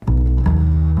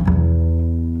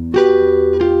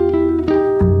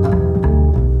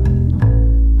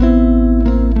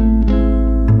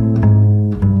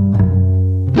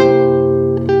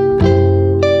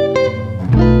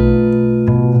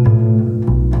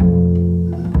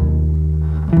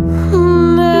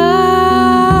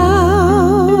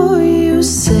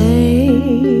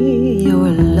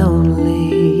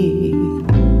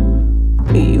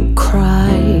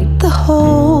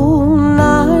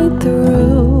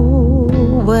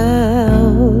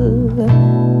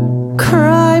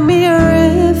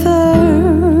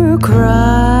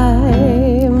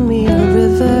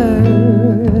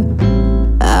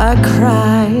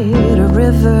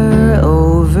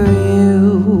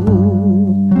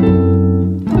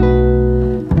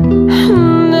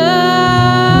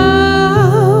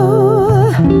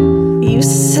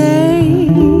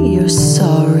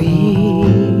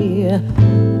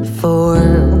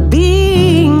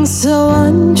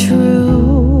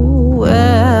true.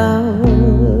 Well,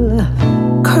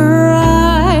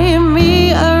 cry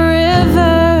me a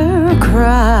river,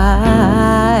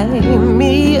 cry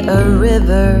me a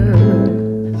river.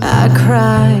 I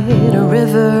cried a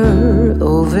river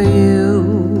over you.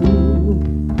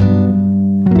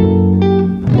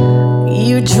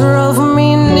 You drove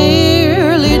me,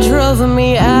 nearly drove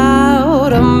me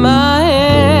out of my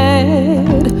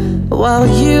head, while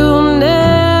you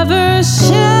never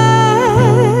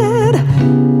shed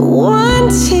one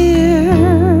tear.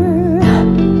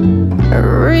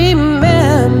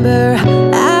 Remember,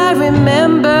 I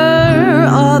remember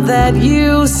all that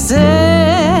you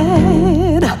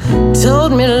said.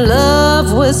 Told me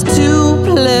love was too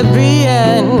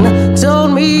plebeian,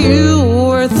 told me you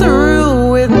were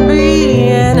through with me,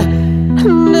 and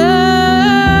now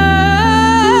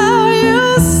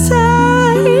you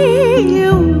say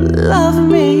you love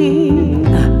me.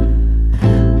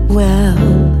 Well,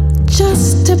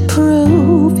 just to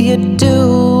prove you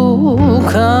do,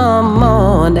 come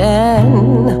on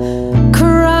and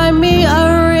cry me a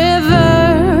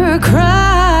river,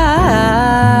 cry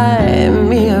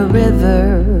me a river.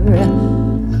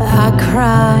 I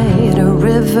cried a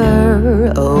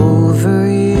river over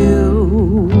you.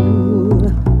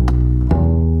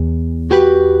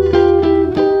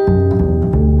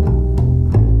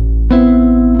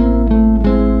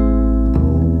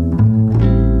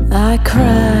 I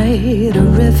cried a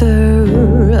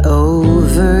river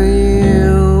over you.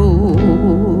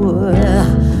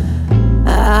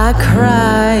 I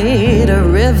cried a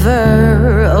river